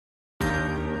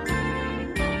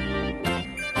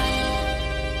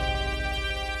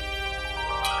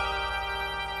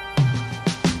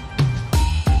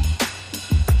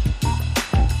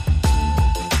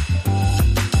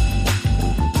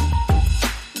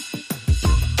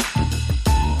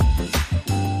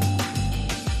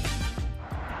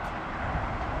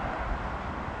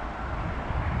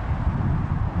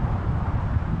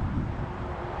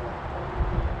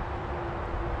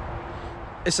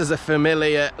This is a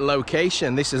familiar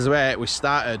location. This is where we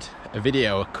started a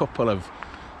video a couple of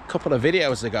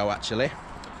videos ago, actually.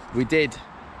 We did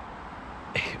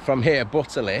from here,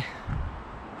 Butterley,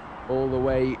 all the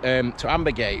way to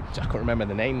Ambergate. I can't remember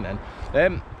the name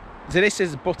then. So this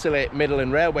is Butterley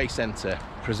Midland Railway Centre,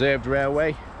 preserved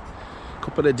railway. A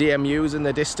couple of DMUs in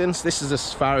the distance. This is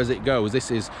as far as it goes.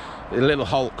 This is a little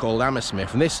halt called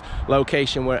Hammersmith, and this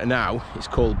location we're at now is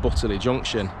called Butterley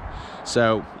Junction.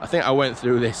 So I think I went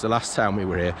through this the last time we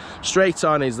were here. Straight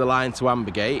on is the line to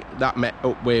Ambergate. That met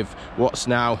up with what's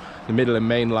now the Midland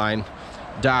Main Line,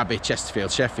 Derby,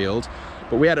 Chesterfield, Sheffield.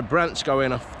 But we had a branch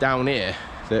going off down here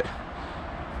that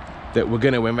we're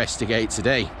going to investigate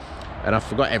today. And I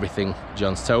forgot everything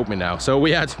John's told me now. So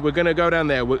we're going to go down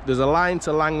there. There's a line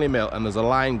to Langley Mill, and there's a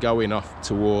line going off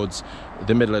towards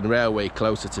the Midland Railway,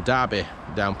 closer to Derby,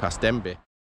 down past Denby.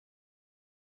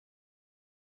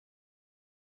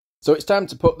 So it's time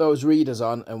to put those readers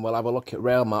on, and we'll have a look at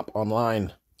Railmap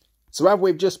online. So as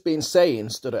we've just been saying,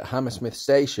 stood at Hammersmith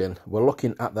Station, we're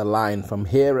looking at the line from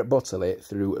here at Butterley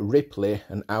through Ripley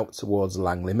and out towards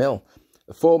Langley Mill.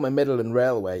 The former Midland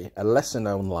Railway, a lesser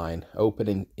known line,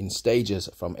 opening in stages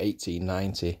from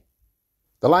 1890.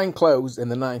 The line closed in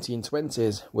the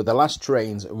 1920s, with the last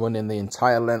trains running the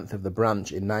entire length of the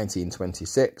branch in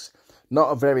 1926.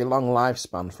 Not a very long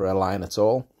lifespan for a line at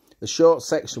all. The short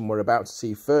section we're about to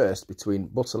see first, between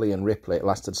Butterley and Ripley,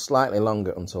 lasted slightly longer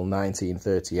until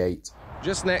 1938.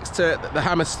 Just next to the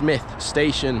Hammersmith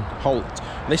Station halt,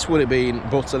 this would have been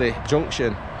Butterley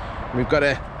Junction. We've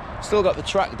still got the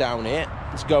track down here.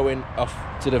 It's going off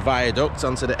to the viaduct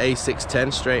onto the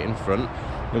A610 straight in front,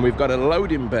 and we've got a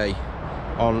loading bay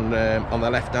on the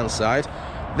left hand side.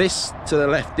 This to the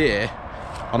left here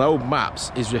on old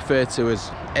maps is referred to as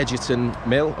Egerton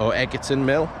Mill or Egerton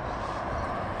Mill.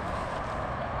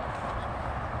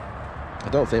 I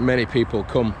don't think many people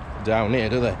come down here,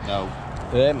 do they? No.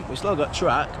 We've still got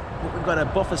track, but we've got a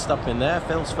buffer stop in there.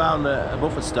 Phil's found a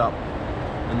buffer stop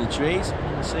in the trees. You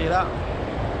can see that.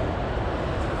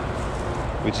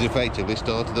 Which is effectively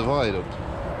started the viaduct.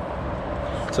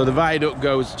 So the viaduct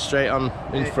goes straight on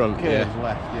in front, curves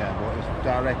left, yeah, but it's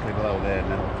directly below there,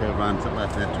 and then it'll curve round to the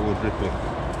left there towards Ripley.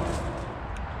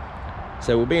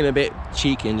 So we're being a bit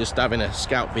cheeky and just having a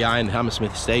scout behind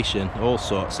Hammersmith Station, all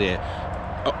sorts here.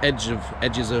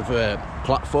 Edges of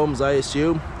platforms, I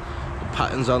assume. The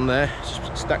patterns on there,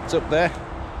 just stacked up there.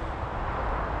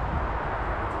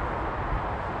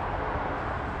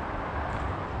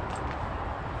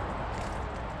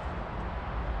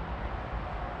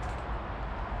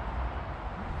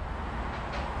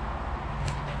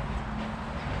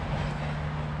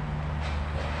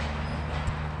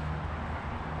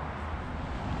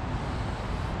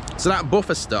 So that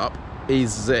buffer stop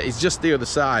is just the other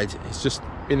side. It's just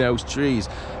in those trees.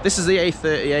 This is the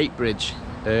A38 bridge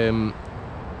to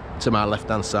my left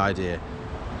hand side here.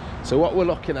 So what we're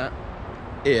looking at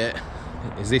here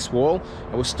is this wall,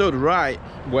 and we're stood right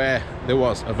where there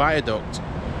was a viaduct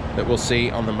that we'll see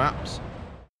on the maps.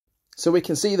 So we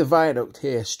can see the viaduct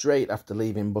here straight after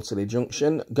leaving Butterley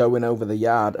Junction, going over the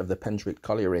yard of the Pentrich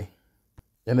Colliery.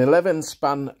 An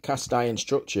 11-span cast iron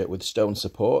structure with stone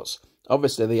supports.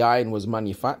 Obviously the iron was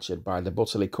manufactured by the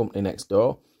Butterley company next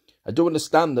door. I do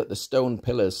understand that the stone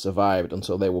pillars survived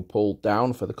until they were pulled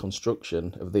down for the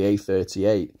construction of the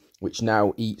A38, which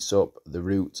now eats up the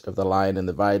route of the line and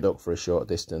the viaduct for a short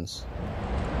distance.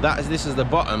 This is the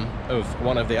bottom of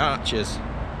one of the arches.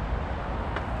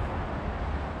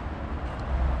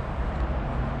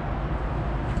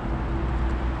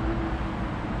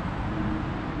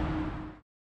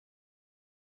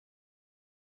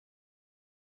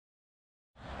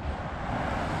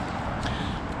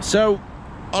 So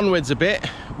onwards a bit,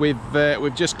 we've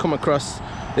just come across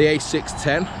the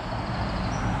A610,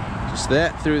 just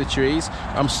there through the trees.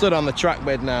 I'm stood on the track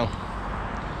bed now,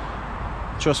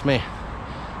 trust me,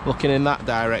 looking in that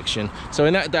direction. So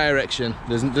in that direction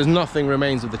there's nothing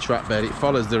remains of the track bed. It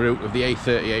follows the route of the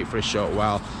A38 for a short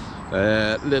while.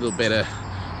 Little bit of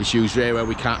disused railway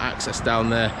we can't access down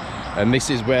there, and this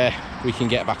is where we can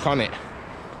get back on it.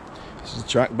 This is the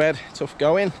track bed, tough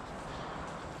going.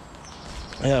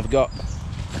 And I've got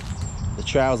the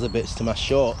trouser bits to my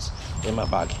shorts in my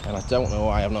bag, and I don't know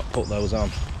why I've not put those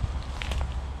on.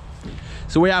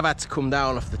 So we have had to come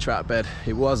down off the track bed.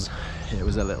 It was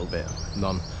a little bit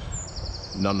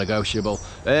non-negotiable,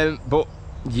 but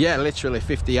yeah, literally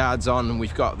 50 yards on, and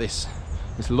we've got this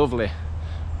lovely,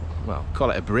 well,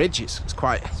 call it a bridge. It's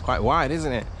quite wide,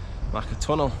 isn't it? Like a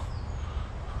tunnel.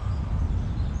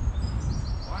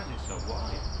 Why is it so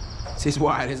wide? It is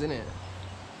wide, isn't it?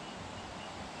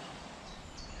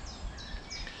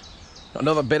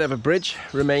 Another bit of a bridge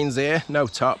remains here, no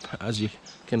top, as you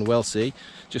can well see.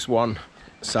 Just one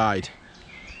side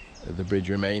of the bridge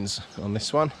remains on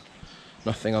this one.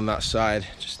 Nothing on that side,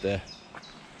 just a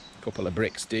couple of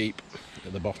bricks deep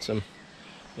at the bottom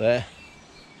there.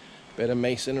 Bit of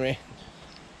masonry,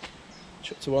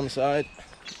 chucked to one side.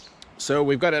 So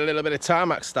we've got a little bit of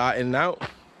tarmac starting now.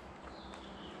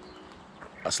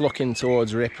 That's looking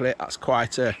towards Ripley. That's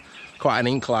quite an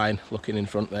incline looking in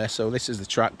front there. So this is the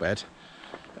track bed,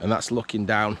 and that's looking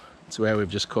down to where we've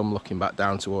just come, looking back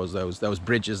down towards those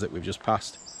bridges that we've just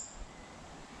passed.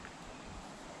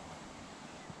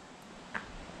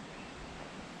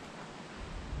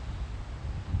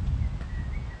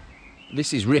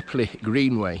 This is Ripley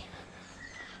Greenway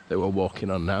that we're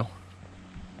walking on now.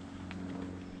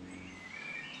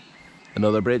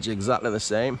 Another bridge exactly the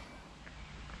same.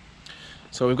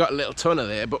 So we've got a little tunnel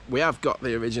there, but we have got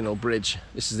the original bridge.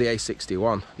 This is the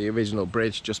A61, the original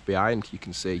bridge just behind, you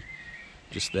can see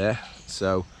just there.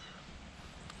 So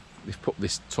they've put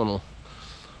this tunnel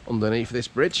underneath this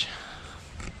bridge.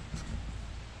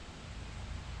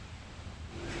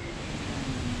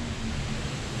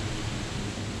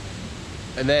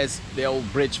 And there's the old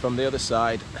bridge from the other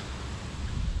side.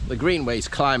 The Greenway's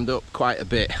climbed up quite a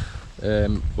bit,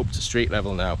 up to street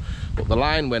level now, but the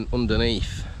line went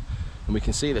underneath, and we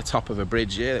can see the top of a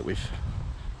bridge here that we've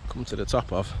come to the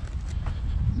top of.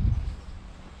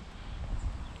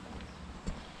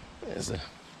 There's a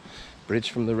bridge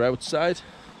from the roadside,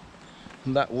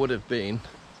 and that would have been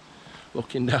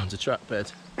looking down to track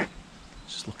bed,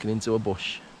 just looking into a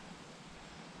bush.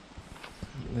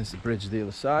 There's the bridge the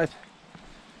other side.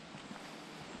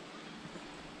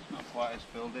 Not quite as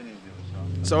filled in as the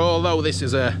other side. So although this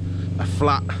is a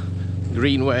flat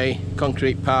greenway,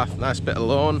 concrete path, nice bit of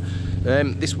lawn,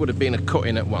 this would have been a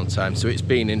cut-in at one time, so it's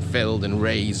been infilled and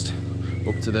raised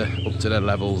up to the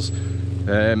levels,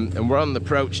 and we're on the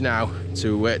approach now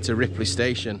to Ripley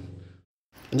Station.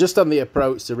 And just on the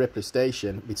approach to Ripley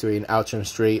Station, between Outram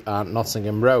Street and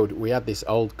Nottingham Road, we had this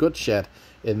old goods shed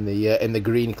in the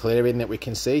green clearing that we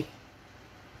can see.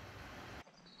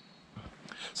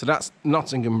 So that's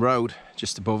Nottingham Road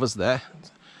just above us there.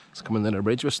 It's coming in a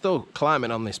bridge. We're still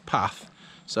climbing on this path,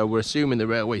 so we're assuming the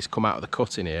railway's come out of the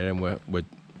cut in here, and we're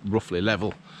roughly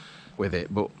level with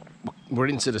it. But we're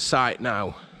into the site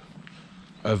now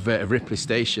of Ripley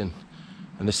Station,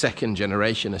 and the second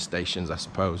generation of stations, I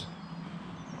suppose.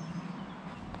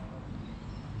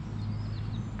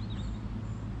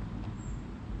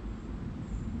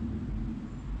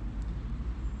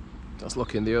 That's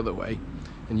looking the other way,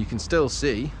 and you can still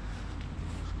see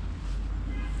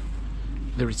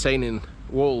the retaining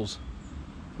walls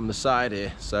from the side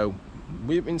here. So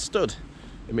we've been stood.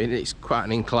 I mean, it's quite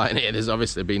an incline here. There's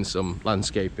obviously been some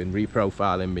landscaping,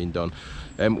 reprofiling being done.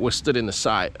 We're stood in the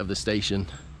site of the station.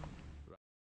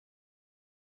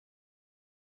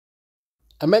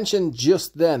 I mentioned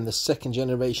just then the second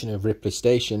generation of Ripley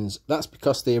stations. That's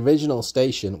because the original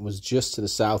station was just to the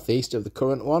southeast of the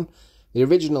current one. The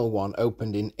original one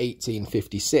opened in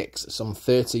 1856, some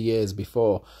 30 years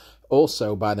before,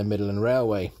 also by the Midland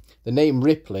Railway. The name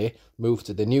Ripley moved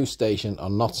to the new station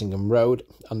on Nottingham Road,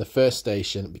 and the first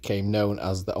station became known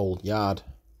as the Old Yard.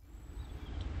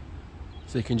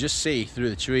 So you can just see through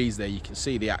the trees there, you can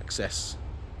see the access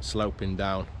sloping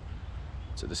down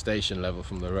to the station level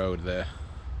from the road there.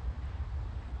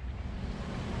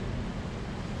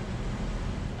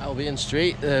 Albion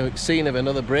Street, scene of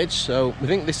another bridge. So we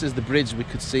think this is the bridge we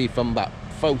could see from that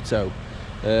photo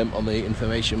on the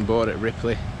information board at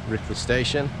Ripley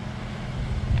Station.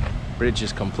 Bridge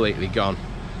is completely gone.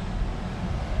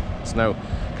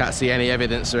 Can't see any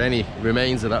evidence or any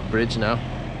remains of that bridge now.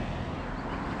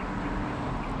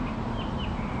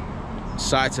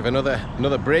 Site of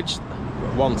another bridge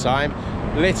at one time.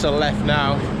 Little left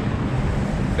now.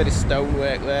 Bit of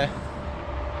stonework there.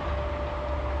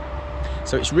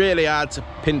 So it's really hard to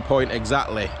pinpoint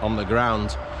exactly on the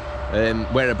ground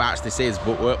whereabouts this is,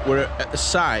 but we're at the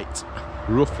site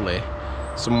roughly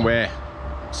somewhere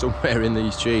in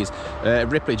these trees,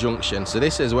 Ripley Junction. So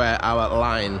this is where our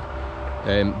line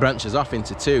branches off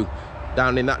into two.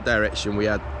 Down in that direction we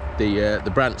had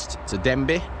the branch to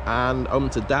Denby and on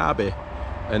to Derby,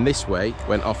 and this way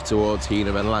went off towards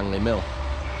Heanor and Langley Mill.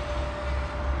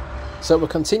 So we're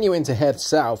continuing to head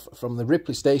south from the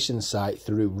Ripley Station site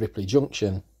through Ripley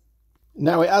Junction.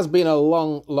 Now, it has been a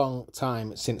long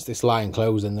time since this line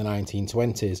closed in the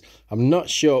 1920s. I'm not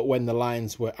sure when the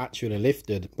lines were actually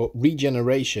lifted, but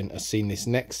regeneration has seen this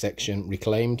next section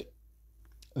reclaimed.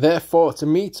 Therefore, to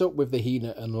meet up with the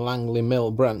Heanor and Langley Mill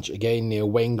branch again near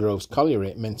Waingrove's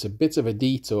Colliery meant a bit of a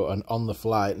detour and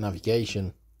on-the-fly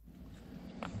navigation.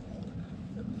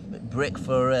 brick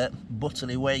for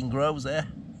Butterley Wayne Groves there.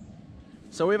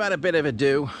 So we've had a bit of a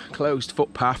do, closed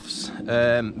footpaths,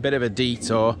 bit of a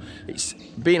detour. It's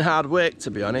been hard work,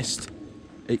 to be honest.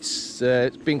 It's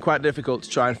been quite difficult to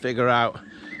try and figure out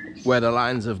where the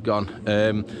lines have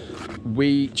gone.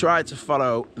 We tried to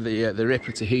follow the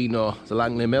Ripley to Heanor, the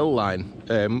Langley Mill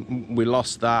line. We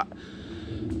lost that.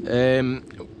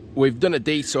 We've done a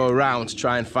detour around to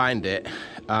try and find it.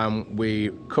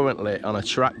 We're currently on a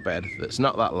track bed that's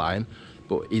not that line,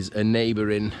 but is a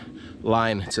neighbouring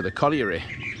line to the colliery.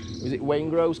 Is it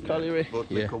Wayne Groves Colliery? But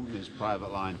the company's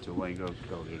private line to Wayne Groves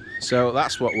Colliery. So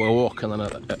that's what we're walking on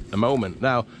at the moment.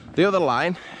 Now, the other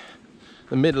line,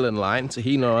 the Midland line to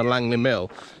Heanor and Langley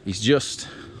Mill, is just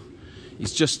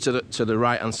to the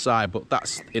right hand side, but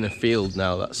that's in a field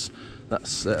now.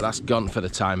 That's gone for the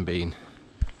time being.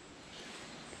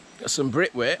 Got some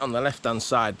brickwork on the left hand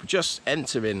side, just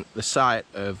entering the site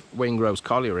of Wayne Groves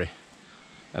Colliery,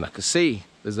 and I can see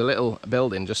there's a little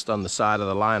building just on the side of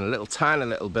the line, a little tiny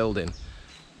little building.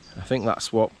 I think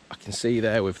that's what I can see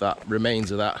there with that remains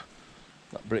of that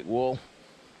brick wall.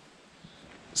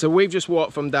 So we've just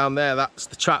walked from down there. That's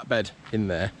the track bed in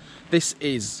there. This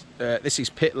is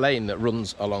pit lane that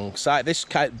runs alongside. This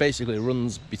basically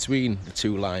runs between the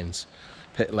two lines.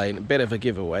 Pit lane, a bit of a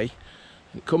giveaway.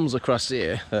 It comes across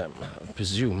here. I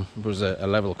presume was a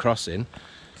level crossing.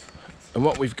 And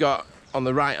what we've got on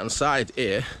the right hand side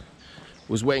here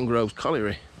was Wayne Groves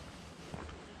Colliery.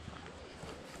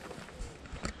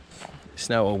 It's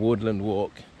now a woodland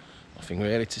walk. Nothing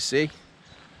really to see.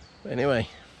 But anyway.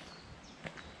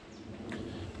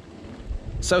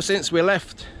 So since we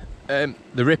left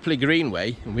the Ripley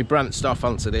Greenway and we branched off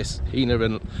onto this Heanor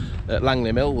and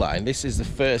Langley Mill line, this is the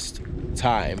first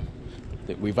time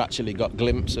that we've actually got a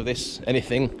glimpse of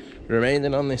anything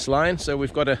remaining on this line. So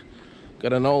we've got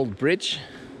an old bridge.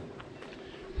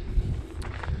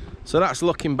 So that's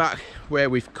looking back where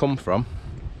we've come from.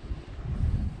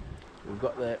 We've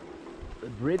got the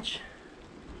bridge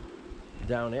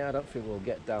down here. I don't think we'll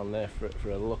get down there for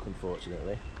a look,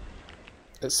 unfortunately.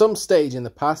 At some stage in the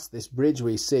past, this bridge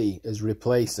we see has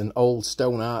replaced an old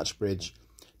stone arch bridge.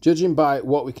 Judging by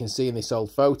what we can see in this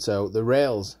old photo, the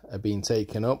rails are being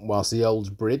taken up whilst the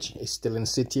old bridge is still in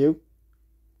situ.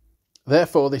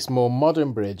 Therefore, this more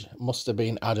modern bridge must have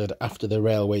been added after the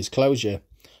railway's closure.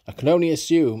 I can only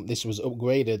assume this was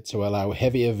upgraded to allow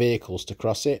heavier vehicles to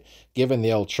cross it, given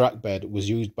the old track bed was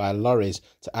used by lorries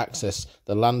to access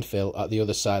the landfill at the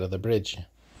other side of the bridge.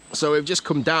 So we've just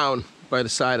come down by the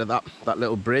side of that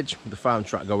little bridge with the farm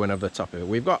track going over the top of it.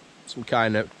 We've got some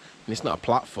kind of, and it's not a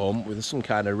platform, with some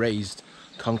kind of raised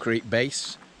concrete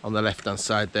base on the left hand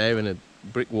side there and a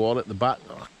brick wall at the back.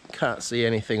 Oh, I can't see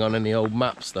anything on any old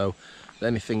maps though.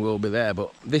 Anything will be there,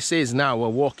 but this is now, we're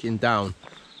walking down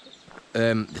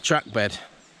the track bed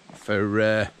for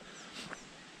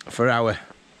our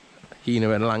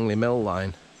Heanor and Langley Mill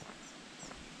line.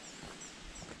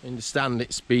 I understand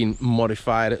it's been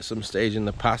modified at some stage in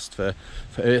the past for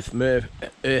earth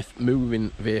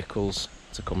moving vehicles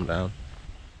to come down.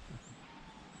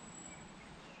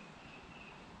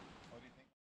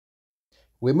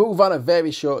 We move on a very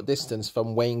short distance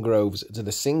from Wayne Groves to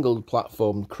the single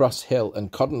platform Cross Hill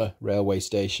and Codnor railway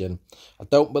station. I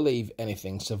don't believe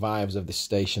anything survives of this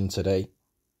station today.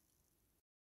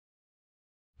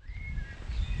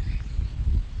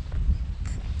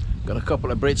 Got a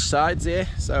couple of bridge sides here,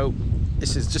 so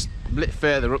this is just a bit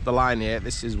further up the line here.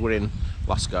 We're in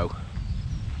Glasgow.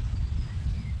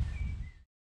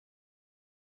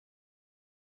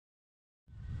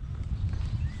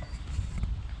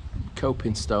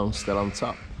 Coping stone still on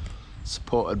top,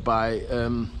 supported by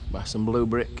some blue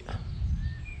brick.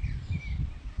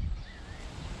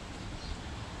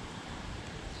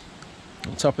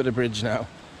 On top of the bridge now.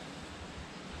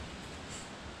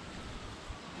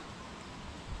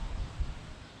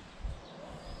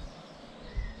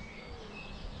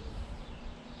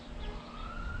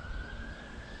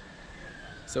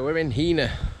 So we're in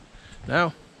Heanor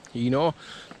now, Heanor.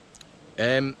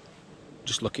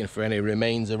 Just looking for any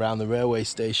remains around the railway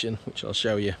station, which I'll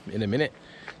show you in a minute.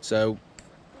 So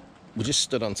we just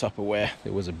stood on top of where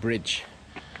there was a bridge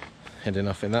heading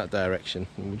off in that direction,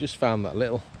 and we just found that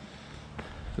little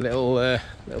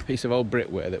piece of old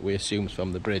brickwork that we assumed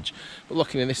from the bridge. But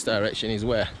looking in this direction is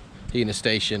where Heanor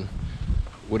station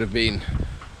would have been.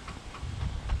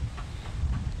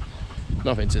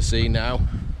 Nothing to see now.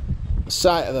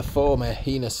 Site of the former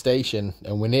Heanor station,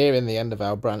 and we're nearing the end of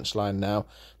our branch line now.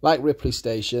 Like Ripley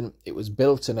Station, it was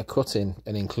built in a cutting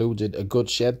and included a goods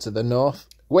shed to the north.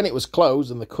 When it was closed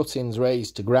and the cuttings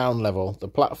raised to ground level, the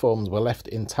platforms were left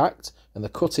intact and the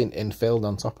cutting infilled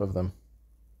on top of them.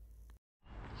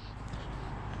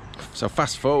 So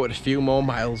fast forward a few more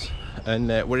miles and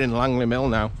we're in Langley Mill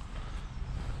now.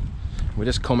 We're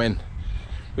just coming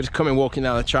walking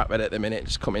down the track bed at the minute,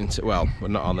 just coming to, well, we're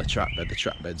not on the track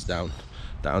bed's down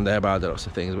there by the looks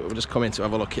of things, but we're just coming to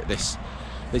have a look at this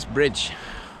bridge.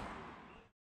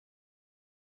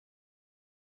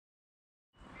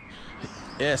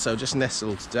 Yeah, so just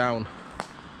nestled down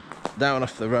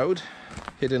off the road,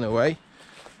 hidden away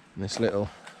in this little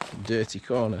dirty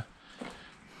corner.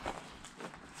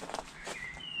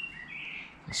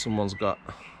 And someone's got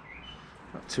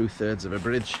about 2/3 of a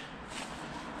bridge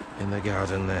in the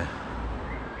garden there.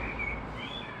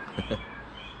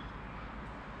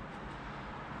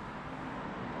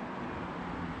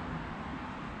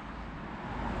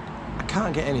 I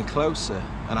can't get any closer,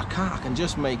 and I can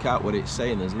just make out what it's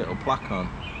saying. There's a little plaque on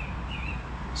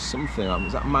something on.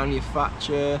 Is that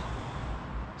manufacture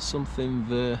something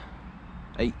the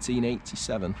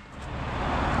 1887?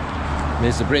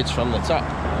 There's the bridge from the top.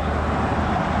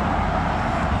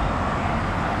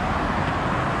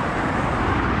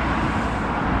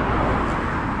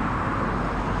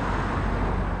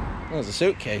 There's a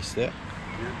suitcase there.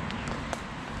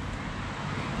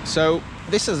 So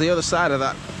this is the other side of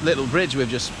that little bridge we've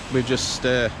just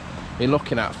been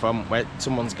looking at from where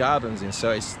someone's garden's in.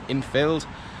 So it's infilled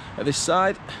at this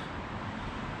side.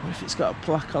 What if it's got a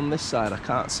plaque on this side? I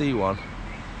can't see one.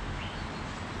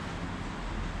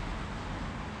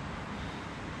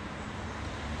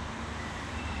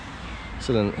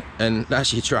 So and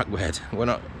that's your track bed. We're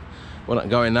not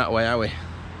going that way, are we?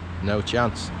 No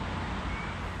chance.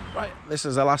 Right, this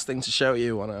is the last thing to show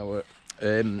you on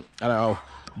our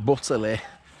Butterley,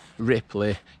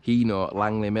 Ripley, Heanor,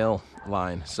 Langley Mill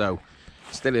line. So,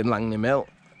 still in Langley Mill,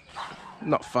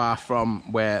 not far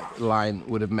from where the line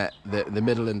would have met the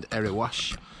Midland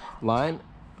Erewash line.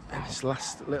 And this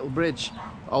last little bridge,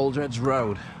 Aldredge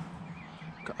Road,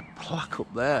 got a plaque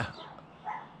up there.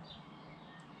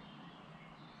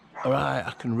 Alright,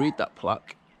 I can read that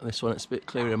plaque. This one, it's a bit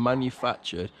clearer.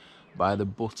 Manufactured by the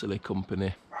Butterley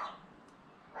Company.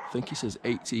 I think it says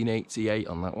 1888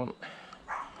 on that one.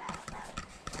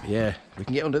 Yeah, we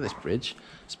can get under this bridge.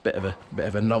 It's a bit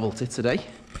of a novelty today.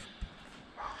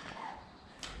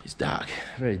 It's dark,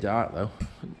 very dark though.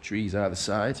 Trees either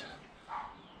side.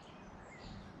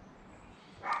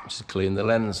 Just clean the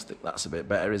lens. I think that's a bit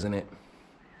better, isn't it?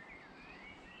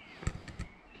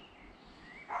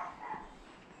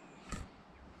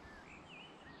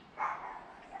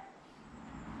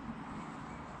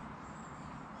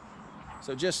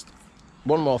 So just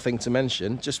one more thing to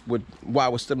mention,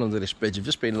 while we're still under this bridge, I've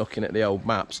just been looking at the old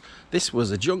maps. This was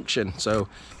a junction, so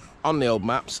on the old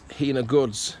maps, Heanor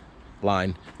Goods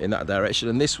line in that direction,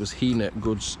 and this was Heanor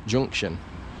Goods Junction,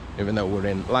 even though we're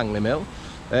in Langley Mill.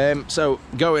 So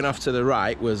going off to the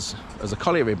right was a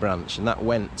colliery branch, and that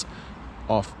went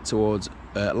off towards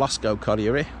Loscoe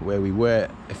Colliery, where we were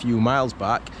a few miles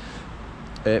back,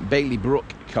 Bailey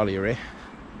Brook Colliery,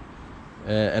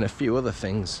 and a few other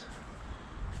things.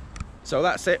 So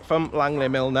that's it from Langley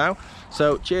Mill now.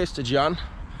 So cheers to John.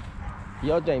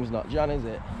 Your name's not John, is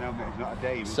it? No, it's not a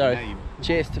Dave. Sorry. It's a name.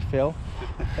 Cheers to Phil.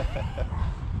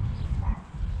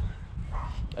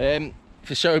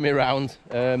 For showing me around.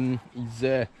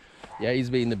 He's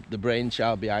been the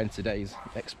brainchild behind today's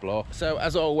explore. So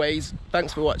as always,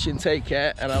 thanks for watching. Take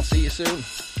care, and I'll see you soon.